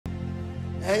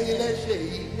Eyin Le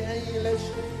Seyi, Eyin Le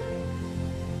Seyi.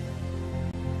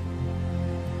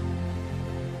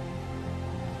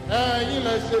 Eyin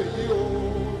Le Seyi o.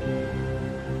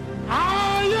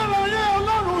 Ayérayé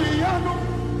Ọlọ́run ìyanu.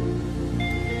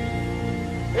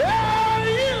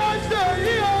 Eyin Le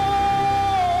Seyi o.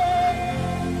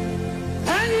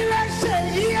 Eyin Le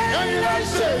Seyi, Eyin Le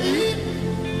Seyi.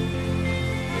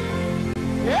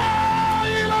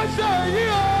 Eyin Le Seyi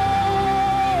o.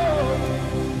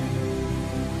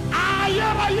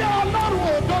 Ayérayé Ọlọ́run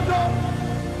òdodo.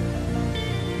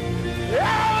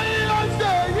 Eyin Le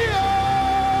Seyi o.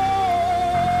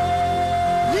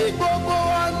 Ní gbogbo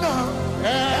ọ̀nà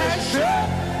ẹ ṣé.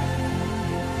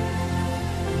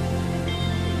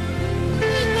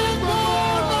 Ní gbogbo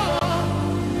ọ̀nà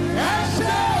ẹ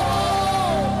ṣé o.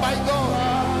 My God,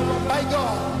 my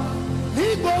God. Ní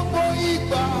gbogbo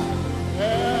ìgbà ẹ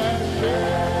ṣé.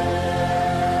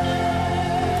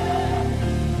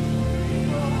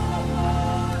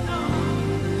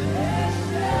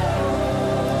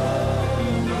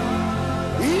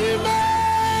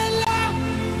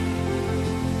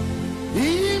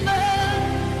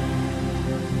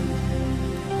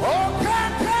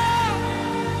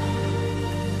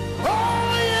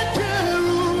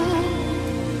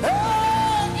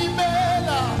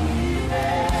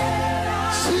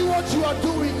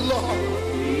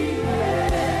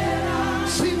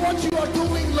 You are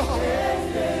doing, Lord.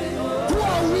 Who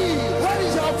are we? Where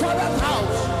is our Father's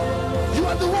house? You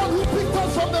are the one who picked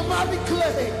us from the Mare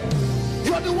clay.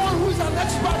 You are the one who is an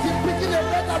expert in picking a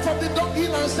beggar from the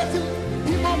dunghill and setting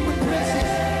him up with praises.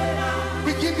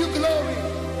 We give you glory,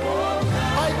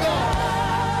 my God.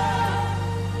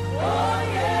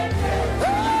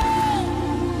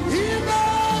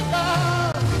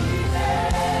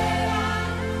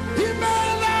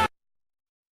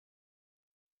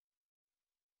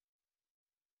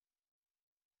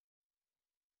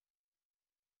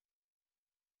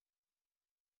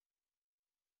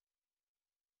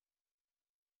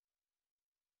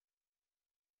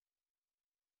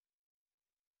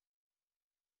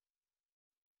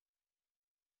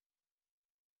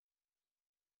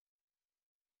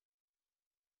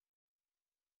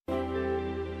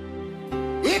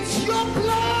 It's your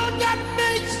blood that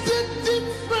makes the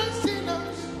difference in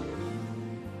us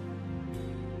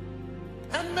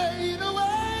and made a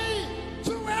way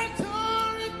to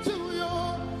enter into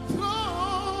your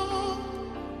throne.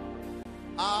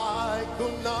 I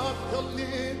could not come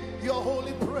near your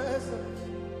holy presence.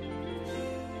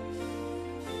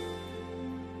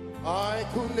 I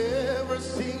could never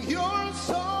sing your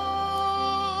song.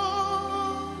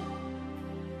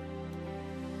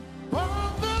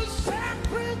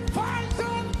 Sacrifice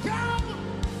on Calvary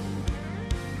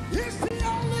is the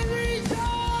only reason.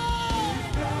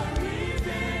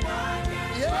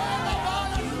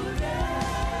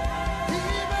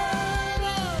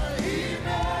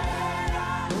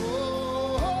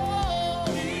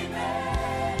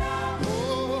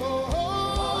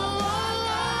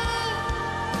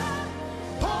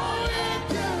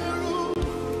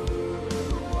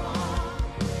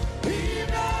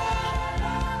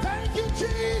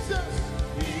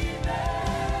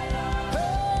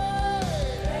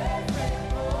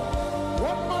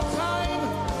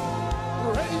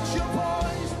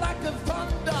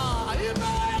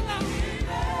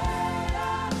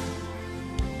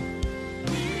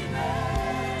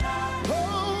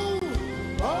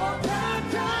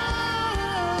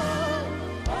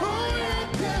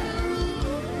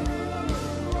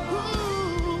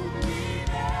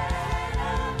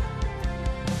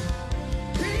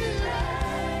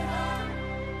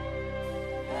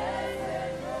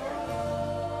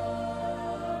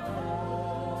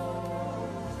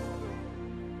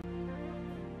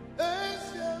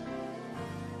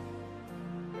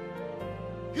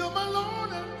 You're my Lord,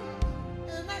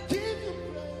 and I give you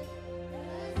praise.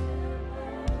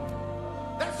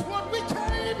 That's what we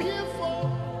came here for.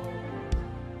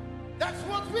 That's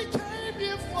what we came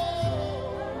here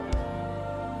for.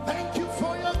 Thank you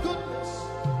for your goodness.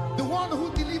 The one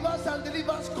who delivers and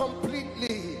delivers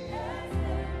completely.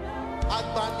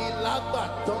 Agbani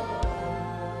lágbàtọ́,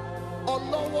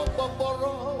 ọlọ́wọ́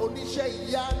gbọgbọrọ, oníṣẹ́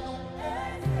ìyanu.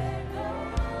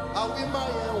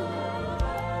 Àwímáyẹ̀ o.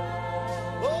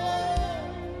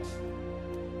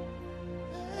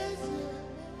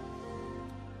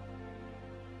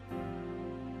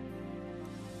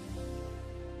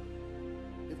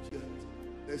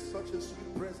 There's such a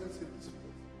sweet presence in this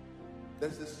place.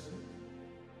 There's a sweet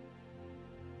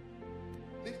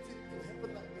lifting to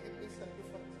heaven like the evening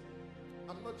sacrifice.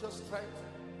 I'm not just trying to,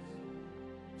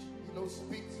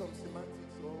 speak some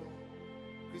semantics or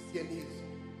Christianese,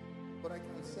 but I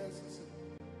can sense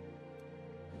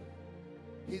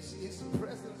His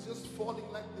presence just falling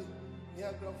like the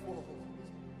Niagara Falls.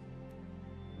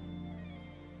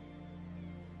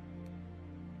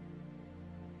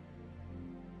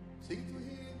 Sing to him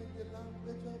in the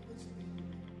language of the Spirit.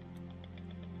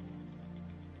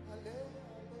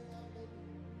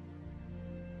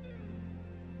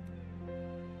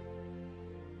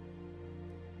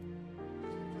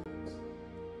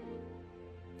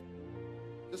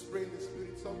 Just pray in the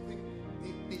Spirit. Something,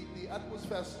 the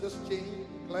atmosphere has just changed,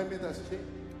 climate has changed.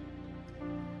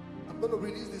 I'm going to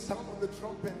release the sound of the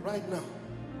trumpet right now.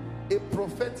 A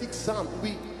prophetic sound.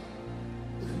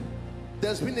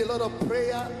 There's been a lot of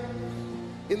prayer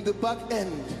in the back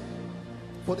end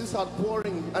for this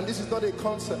outpouring, and this is not a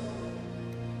concert.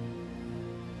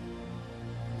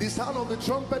 The sound of the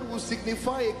trumpet will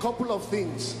signify a couple of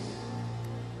things.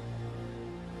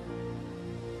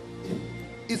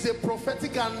 It's a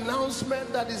prophetic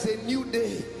announcement that is a new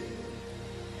day.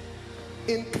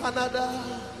 In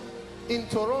Canada, in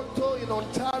Toronto, in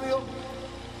Ontario,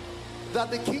 that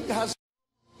the King has,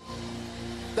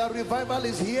 that revival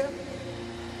is here,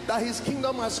 that his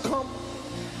kingdom has come.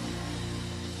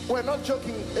 We're not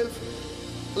joking. If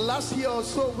last year or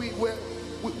so we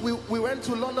went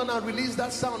to London and released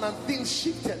that sound and things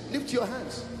shifted. Lift your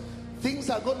hands. Things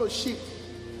are going to shift.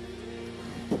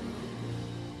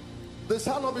 The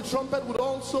sound of the trumpet would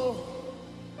also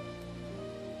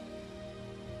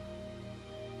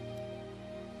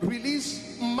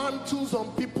release mantles on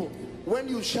people when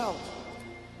you shout.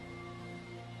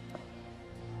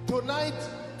 Tonight,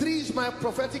 3 is my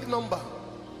prophetic number.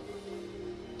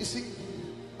 You see,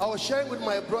 I was sharing with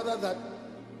my brother that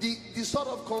the sort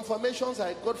of confirmations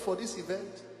I got for this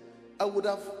event,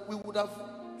 we would have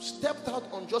stepped out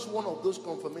on just one of those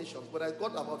confirmations, but I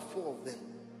got about 4 of them.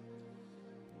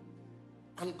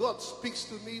 And God speaks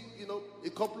to me, you know, a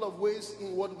couple of ways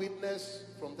in word witness,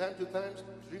 from time to time,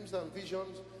 dreams and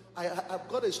visions. I've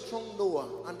got a strong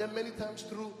knower, and then many times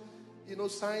through, you know,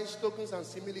 signs, tokens, and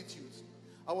similitudes.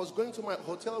 I was going to my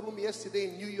hotel room yesterday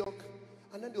in New York,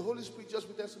 and then the Holy Spirit just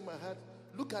witnessed in my heart,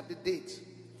 look at the date.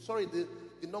 Sorry, the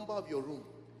number of your room.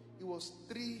 It was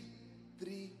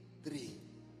 333.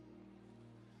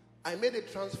 I made a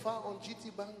transfer on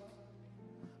GT Bank,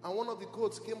 and one of the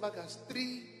codes came back as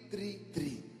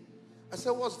 333. I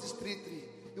said, what's this 33?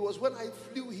 It was when I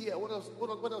flew here, when I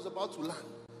was about to land.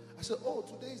 I said, oh,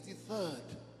 today is the 3rd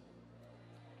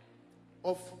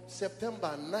of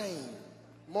September, 9.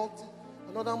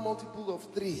 Another multiple of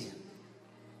 3.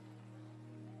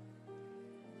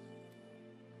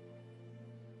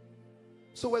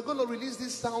 So we're going to release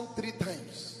this sound 3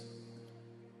 times.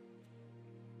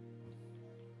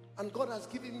 And God has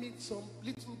given me some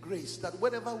little grace that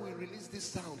whenever we release this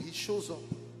sound, he shows up.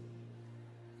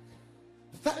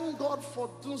 Thank God for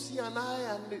Dunsin and I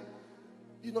and,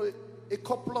 you know, a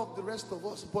couple of the rest of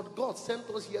us. But God sent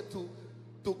us here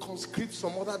to conscript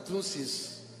some other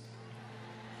Dunsins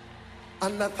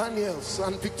and Nathaniels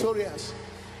and Victorias.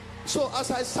 So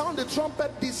as I sound the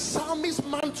trumpet, the psalmist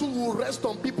mantle will rest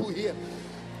on people here.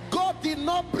 God did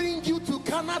not bring you to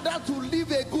Canada to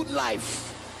live a good life.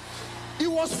 It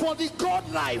was for the God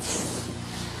life.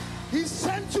 He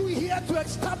sent you here to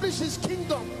establish his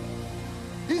kingdom.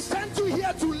 He sent you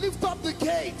here to lift up the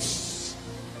gates.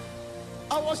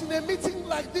 I was in a meeting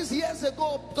like this years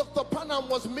ago. Dr. Panam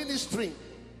was ministering,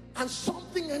 and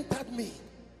something entered me.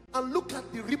 And look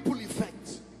at the ripple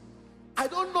effect. I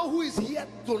don't know who is here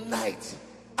tonight.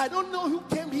 I don't know who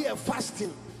came here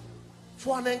fasting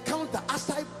for an encounter. As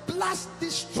I blast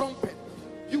this trumpet,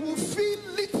 you will feel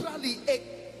literally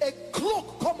a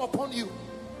cloak come upon you.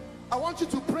 I want you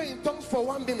to pray in tongues for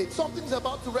 1 minute. Something's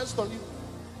about to rest on you.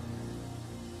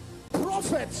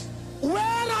 Prophets,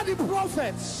 where are the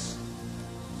prophets?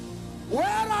 Where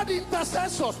are the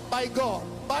intercessors? By God,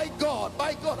 by God,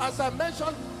 by God. As I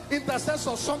mentioned,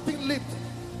 intercessors, something leaped.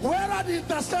 Where are the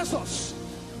intercessors?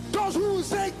 Those who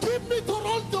say, give me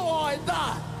Toronto or I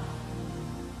die.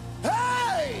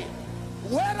 Hey,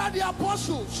 where are the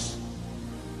apostles?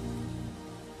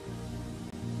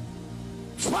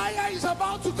 Fire is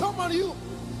about to come on you.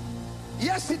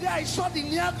 Yesterday I saw the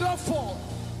Niagara Fall.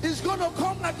 It's going to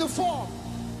come like the fall.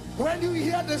 When you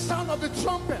hear the sound of the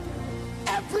trumpet,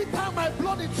 every time I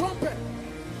blow the trumpet,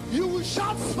 you will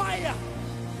shout fire.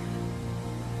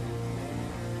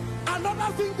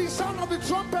 Another thing the sound of the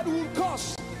trumpet will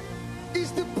cause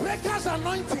is the breaker's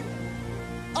anointing.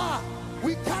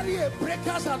 We carry a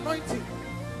breaker's anointing.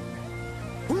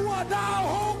 Who are thou,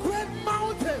 whole great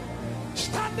mountain,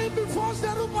 standing before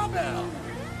Zerubbabel?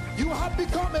 You have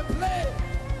become a plague.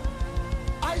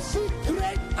 I see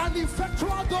great and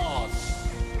effectual doors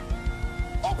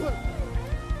open.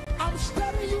 I'm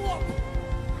stirring you up.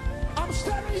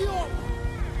 stirring you up.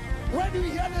 When you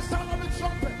hear the sound of the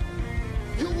trumpet,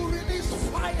 you will release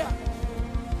fire.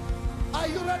 Are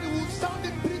you ready? We'll sound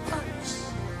it 3 times.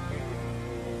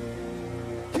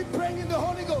 Keep praying in the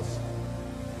Holy Ghost.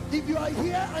 If you are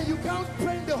here and you can't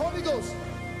pray in the Holy Ghost,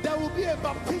 there will be a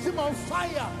baptism of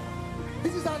fire.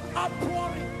 This is an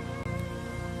outpouring.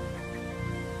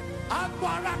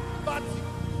 Agbara bati.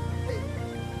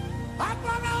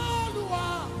 Agbara Olúwa.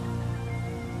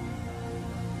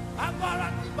 Agbara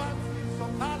bati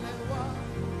sọ̀kalẹ̀.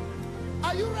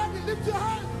 Are you ready? Lift your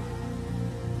hand.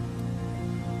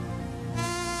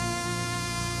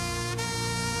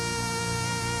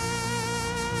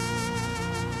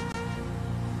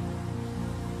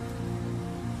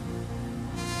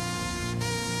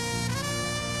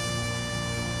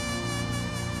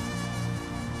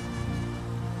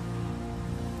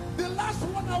 The last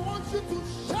one, I want you to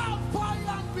shout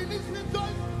fire and release me joy.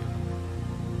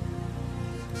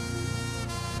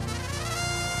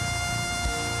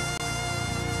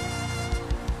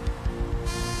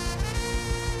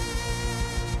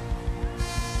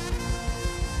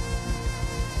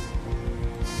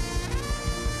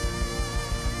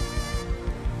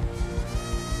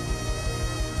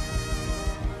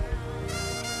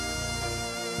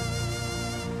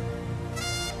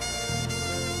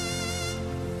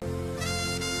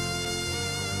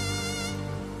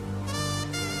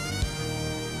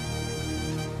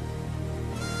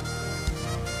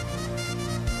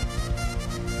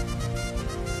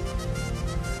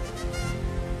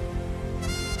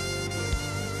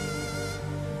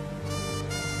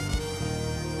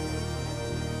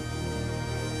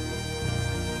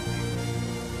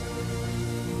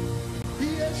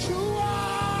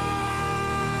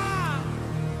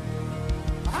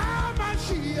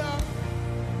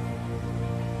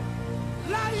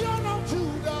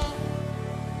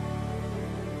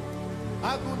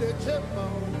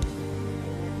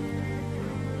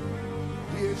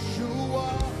 Yeshua.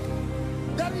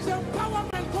 There is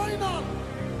empowerment going on.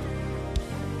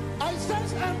 I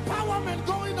sense empowerment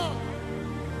going on.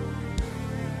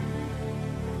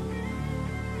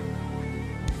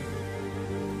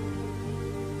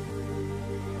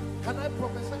 Can I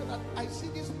prophesy that I see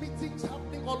these meetings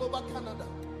happening all over Canada?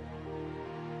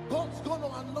 God's going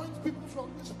to anoint people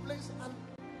from this place and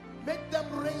make them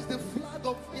raise the flag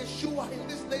of Yeshua in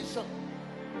this nation.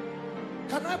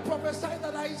 Can I prophesy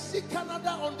that I see Canada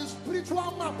on the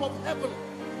spiritual map of heaven,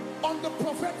 on the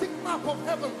prophetic map of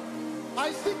heaven?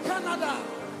 I see Canada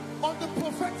on the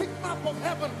prophetic map of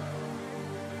heaven.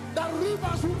 That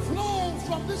rivers will flow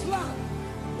from this land.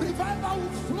 Revival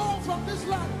will flow from this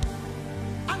land.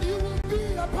 And you will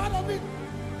be a part of it.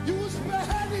 You will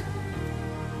spearhead it.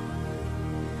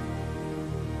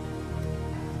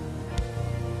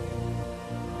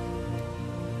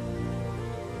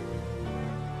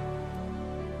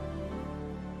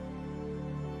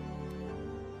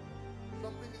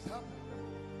 Something is happening.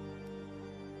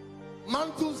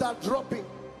 Mantles are dropping.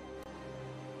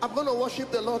 I'm going to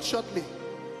worship the Lord shortly.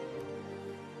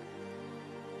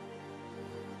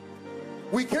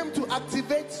 We came to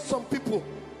activate some people.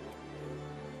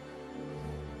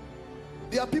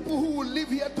 There are people who will live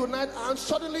here tonight and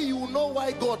suddenly you will know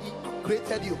why God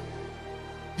created you.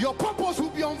 Your purpose will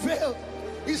be unveiled.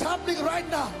 It's happening right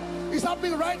now. It's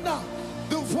happening right now.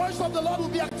 The voice of the Lord will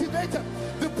be activated.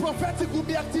 The prophetic will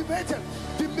be activated.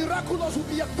 The miraculous will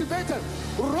be activated.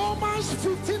 Romans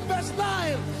 15 verse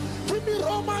 9. Give me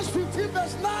Romans 15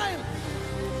 verse 9.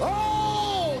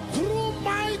 Oh, through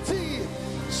mighty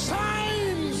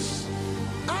signs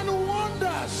and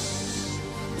wonders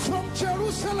from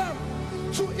Jerusalem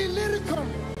to Illyricum,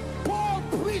 Paul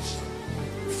preached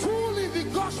fully the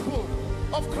gospel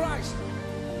of Christ.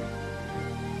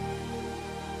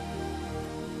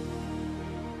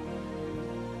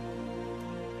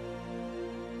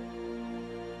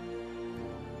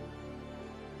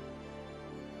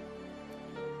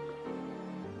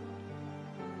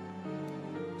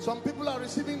 Some people are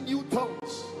receiving new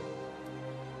tongues.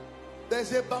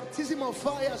 There's a baptism of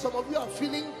fire. Some of you are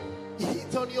feeling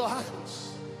heat on your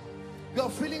hands. You are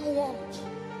feeling warmth.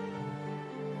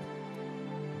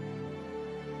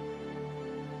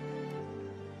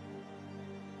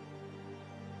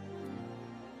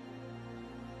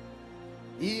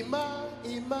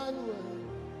 Emmanuel.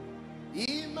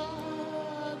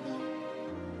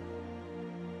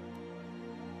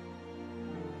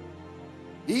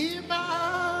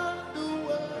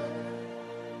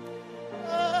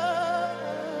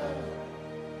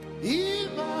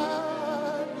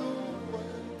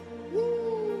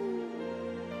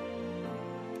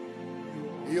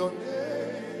 Your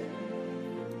name,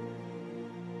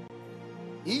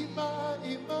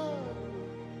 Emmanuel.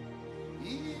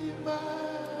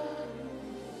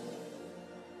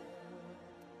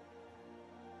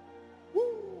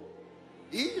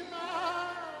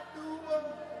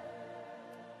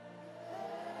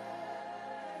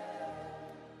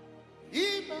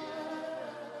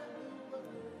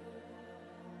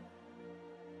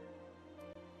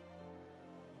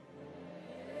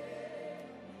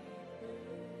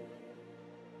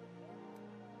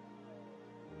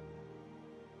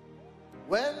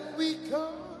 When we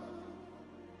come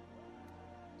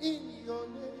in your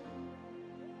name,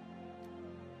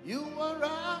 you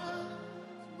arise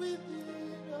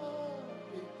within our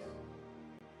midst.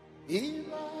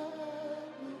 Emmanuel,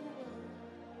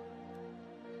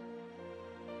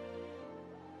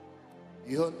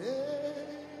 your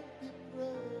name be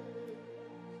praised.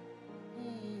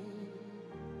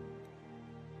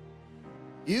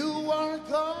 You are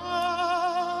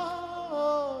God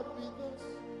with us,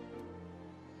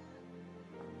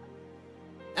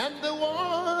 and the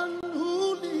one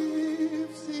who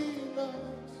lives in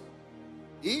us,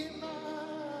 Emmanuel,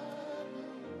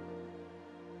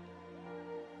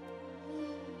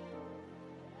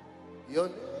 your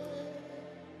name,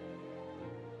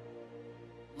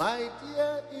 my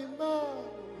dear Emmanuel,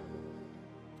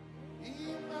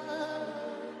 Emmanuel,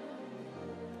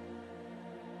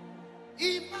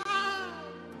 Emmanuel.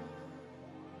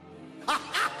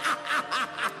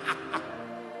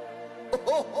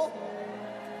 Oh, oh.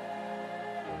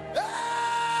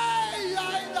 Hey, I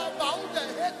about the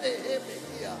head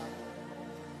here.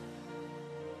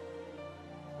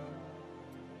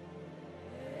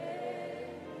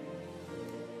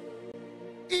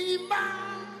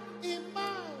 Iman,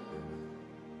 Iman.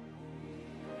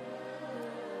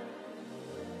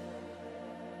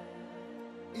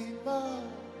 Iman.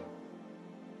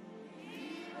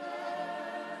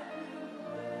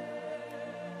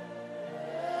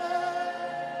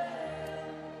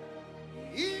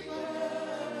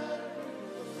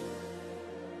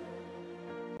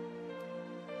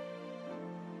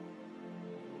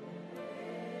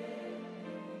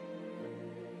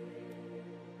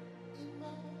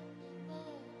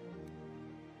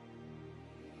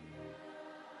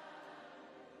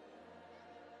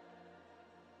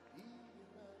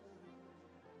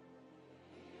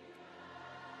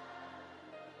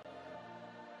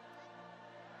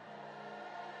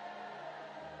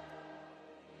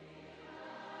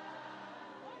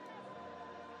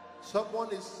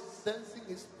 Someone is sensing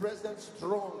his presence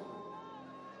strong.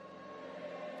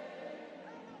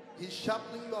 He's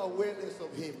sharpening your awareness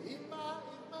of him. Ima,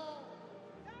 Ima.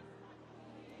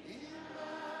 Ima.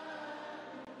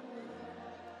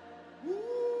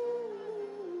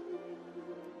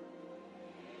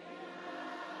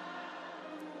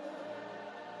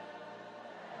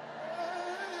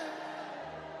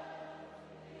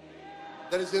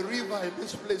 There is a river in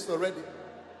this place already.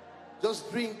 Just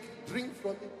drink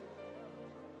from it.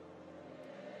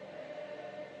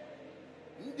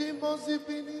 Ndi Mozi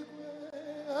Binigwe,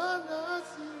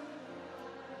 Anasi,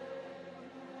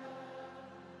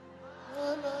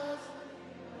 Anasi,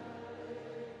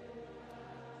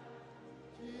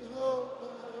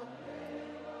 Jehovah,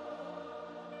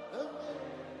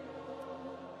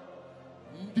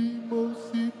 Ndi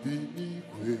Mozi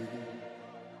Binigwe.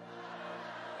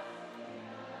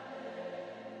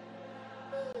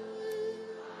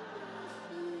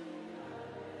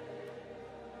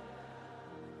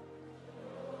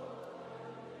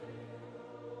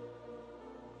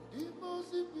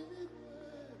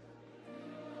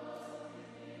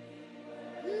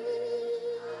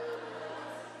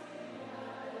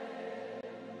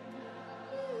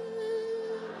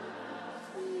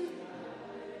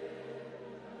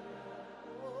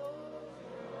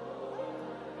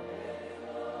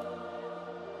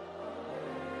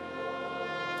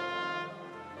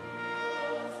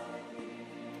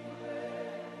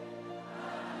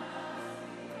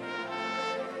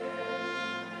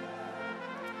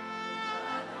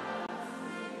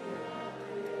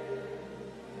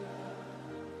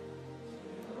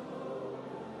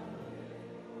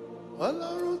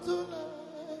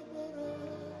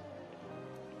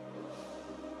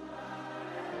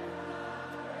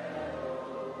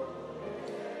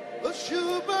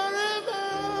 Osuba,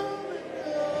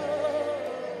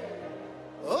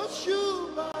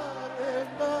 Osuba,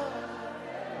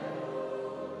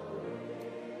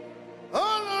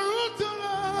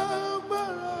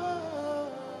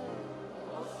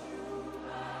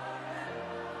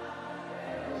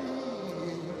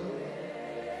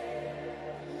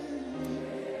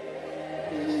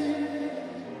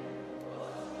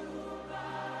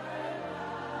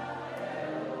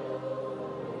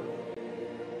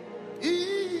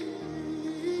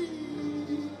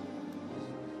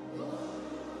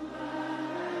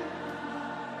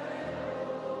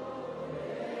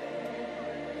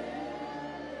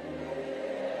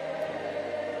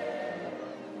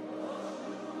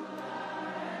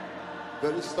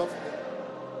 Very softly.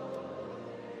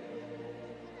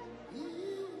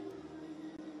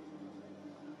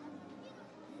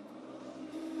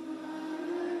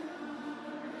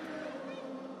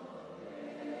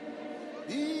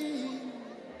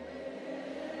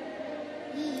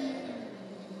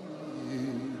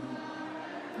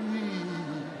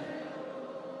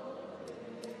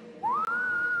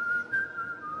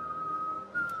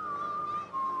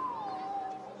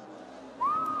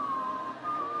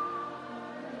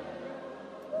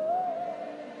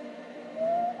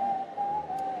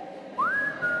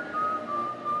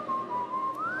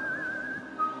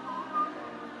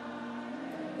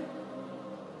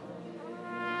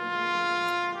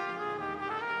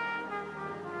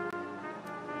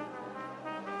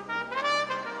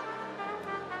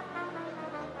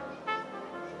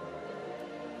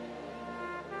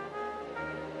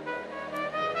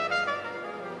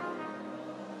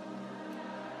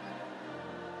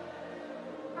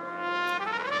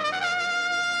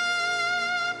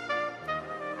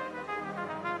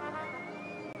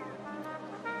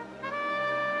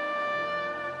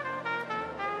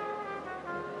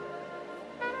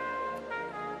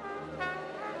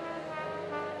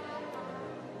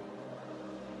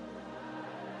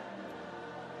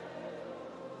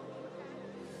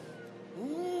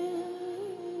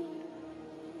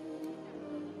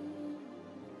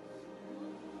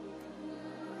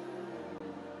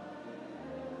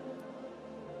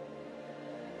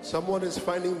 Someone is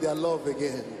finding their love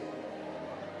again.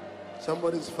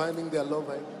 Somebody is finding their love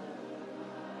again.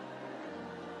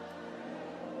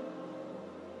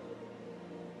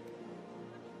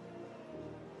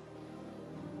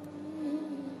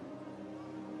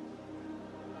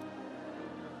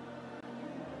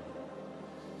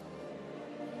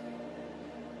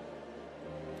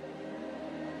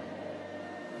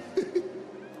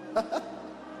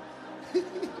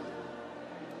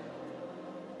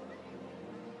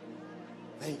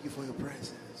 Thank you for your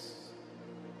presence.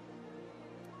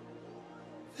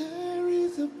 There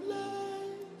is a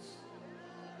place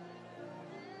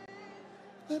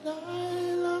that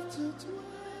I love to dwell.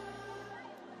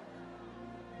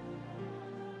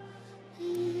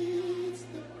 It's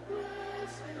the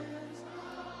presence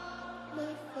of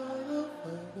my Father,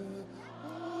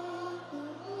 all the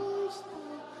host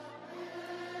of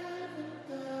heaven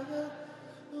gather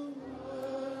to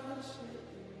worship.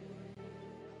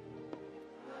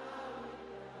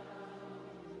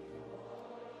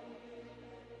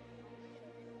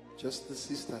 Just the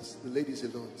sisters, the ladies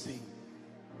alone, sing.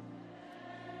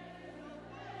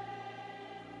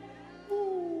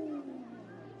 Woo.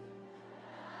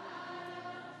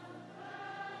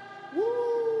 Woo.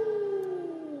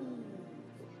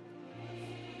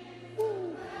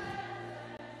 Woo.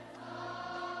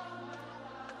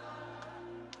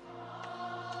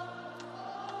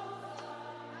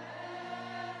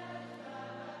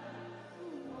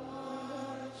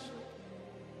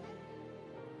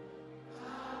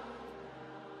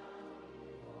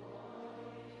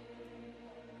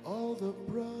 All the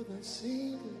brothers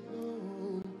sing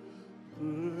alone.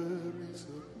 There is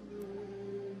a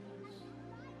place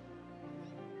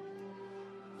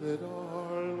that I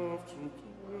love to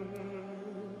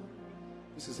dwell.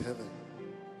 This is heaven.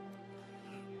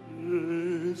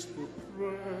 It's the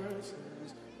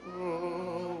presence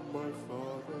of my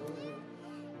Father,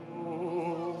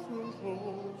 all the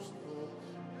host of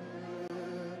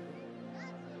heaven.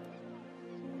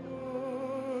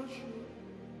 Worship.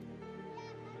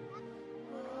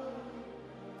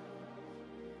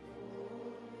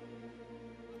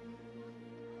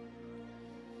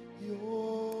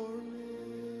 Your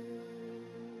name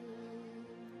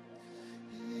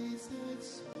is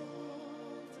exalted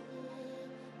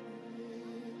in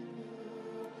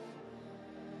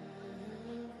the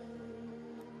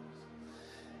heavens,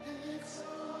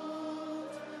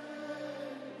 exalted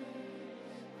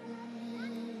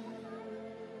in the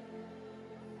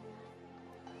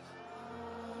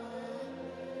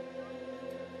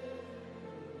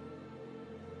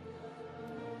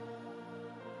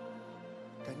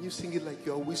Can you sing it like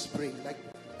you are whispering? Like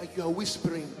you are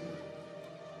whispering.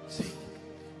 Sing.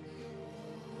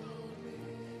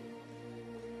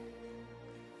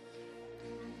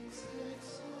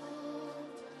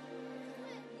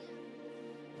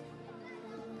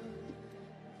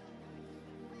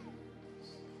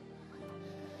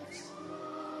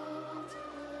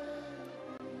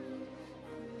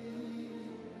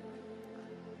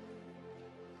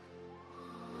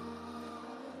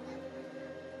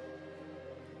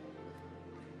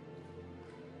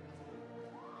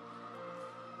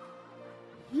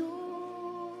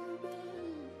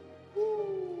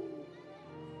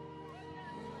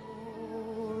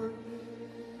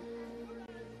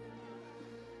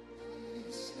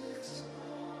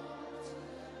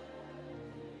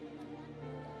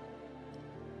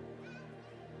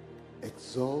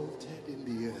 exalted in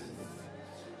the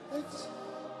earth.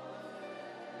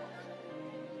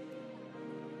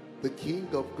 The King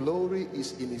of glory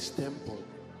is in his temple.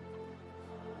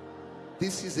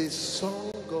 This is a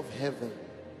song of heaven.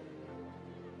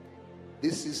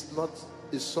 This is not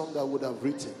a song I would have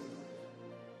written.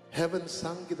 Heaven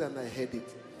sang it and I heard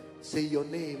it. Say your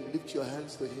name, lift your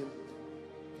hands to him.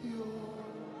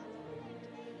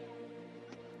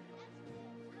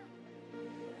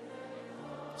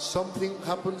 Something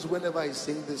happens whenever I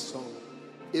sing this song.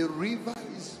 A river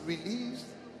is released,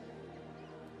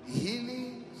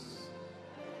 healings,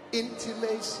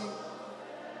 intimacy.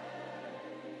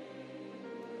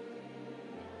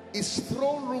 It's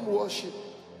throne room worship.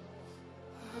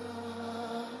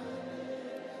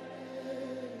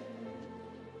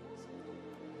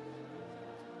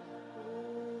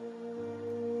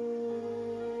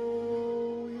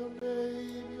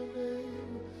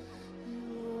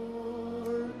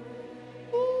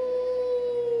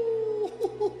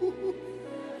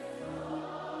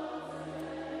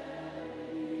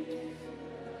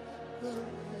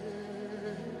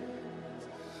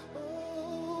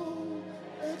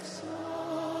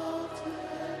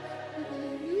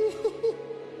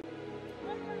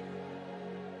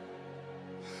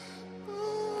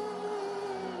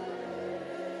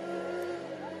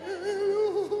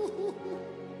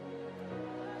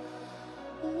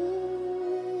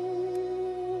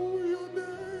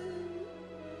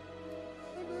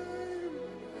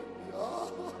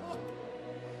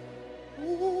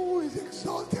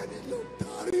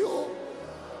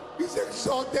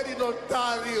 Exalted in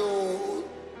Ontario.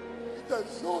 It's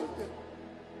exalted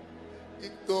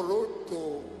in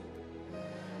Toronto.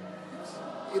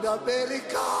 In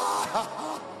America.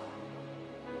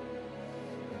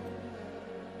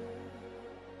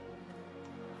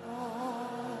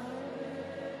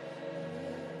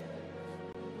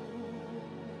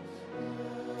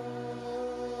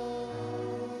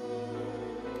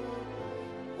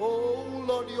 Oh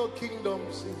Lord, your kingdom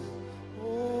is.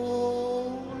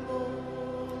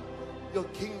 Your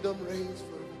kingdom reigns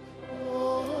forever.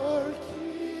 Your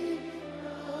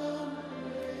kingdom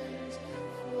reigns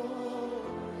forever.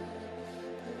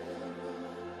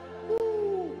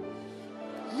 Ooh.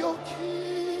 Your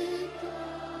kingdom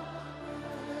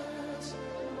has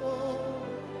no.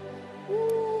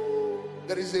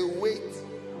 There is a weight.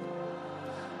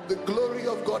 The glory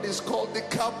of God is called the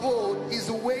kabod.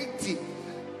 Is weighty.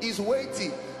 Is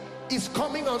weighty. Is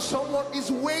coming on someone.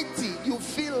 Is weighty. You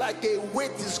feel like a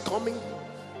weight is coming.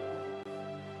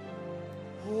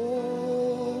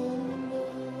 Oh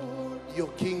Lord, your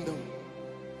kingdom.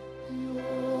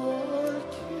 Your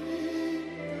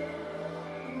kingdom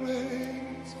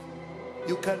reigns.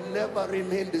 You can never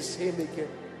remain the same again.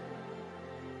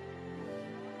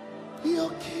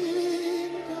 Your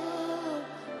kingdom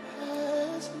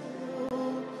has no.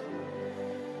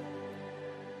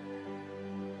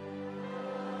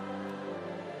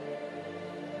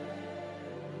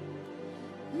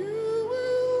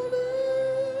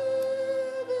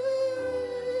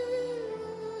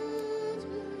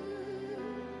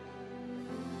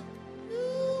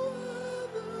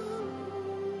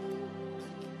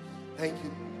 Thank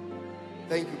you.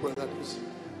 Thank you, brother.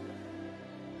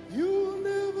 You